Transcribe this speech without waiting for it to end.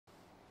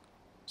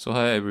So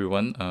hi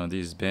everyone,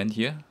 this is Ben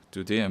here.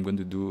 Today I'm going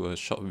to do a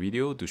short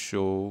video to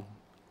show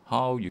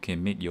how you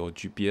can make your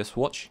GPS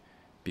watch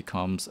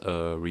becomes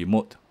a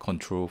remote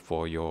control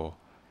for your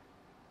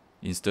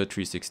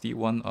Insta360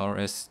 ONE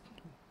RS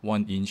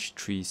 1-inch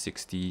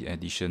 360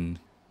 edition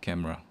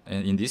camera.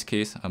 And in this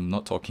case, I'm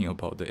not talking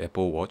about the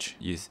Apple Watch.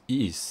 It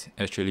is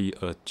actually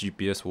a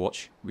GPS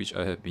watch which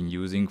I have been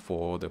using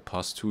for the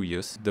past 2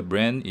 years. The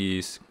brand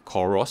is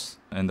COROS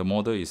and the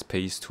model is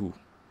Pace 2.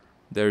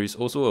 There is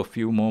also a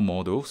few more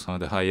models,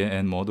 the higher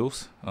end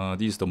models.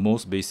 This is the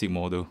most basic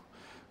model,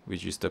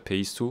 which is the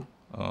Pace 2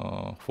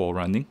 for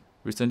running.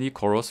 Recently,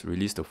 COROS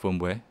released the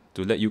firmware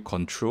to let you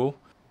control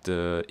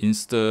the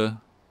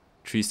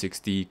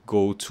Insta360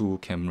 GO 2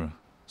 camera.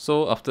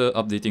 So after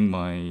updating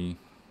my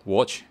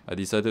watch, I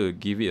decided to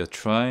give it a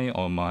try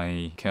on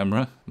my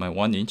camera, my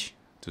 1-inch,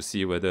 to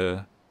see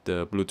whether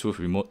the Bluetooth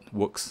remote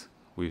works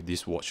with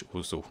this watch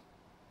also.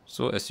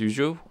 So as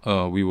usual,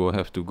 we will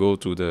have to go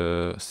to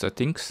the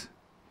settings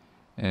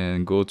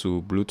and go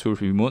to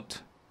Bluetooth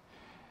remote,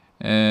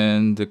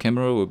 and the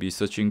camera will be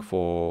searching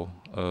for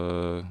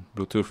a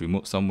Bluetooth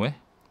remote somewhere.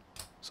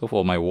 So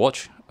for my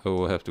watch, I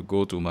will have to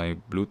go to my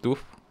Bluetooth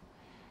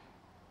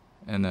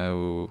and I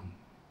will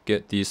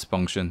get this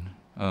function.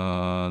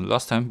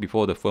 Last time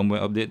before the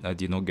firmware update, I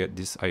did not get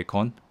this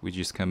icon, which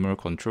is camera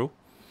control.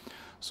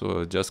 So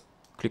I'll just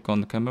click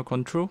on the camera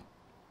control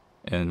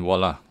and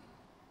voila,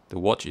 the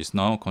watch is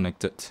now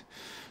connected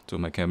to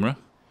my camera,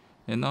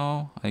 and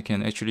now I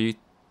can actually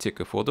take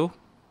a photo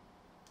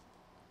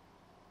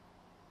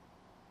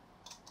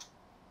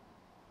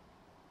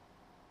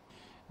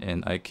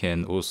and I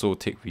can also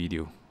take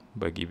video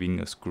by giving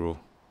a scroll.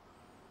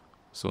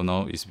 So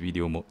now it's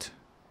video mode.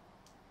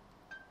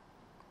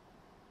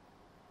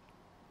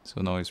 So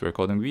now it's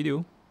recording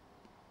video.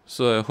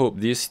 So I hope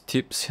these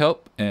tips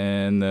help,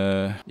 and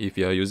if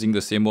you are using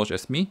the same watch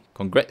as me,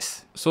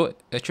 congrats! So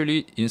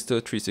actually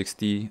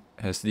Insta360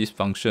 has this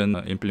function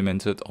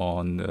implemented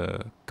on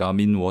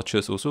Garmin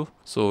watches also.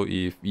 So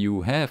if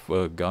you have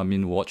a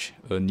Garmin watch,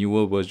 a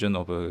newer version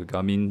of a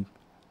Garmin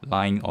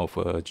line of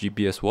a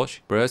GPS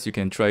watch, perhaps you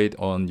can try it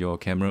on your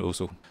camera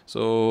also.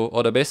 So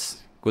all the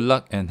best, good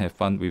luck and have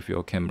fun with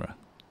your camera.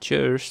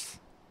 Cheers!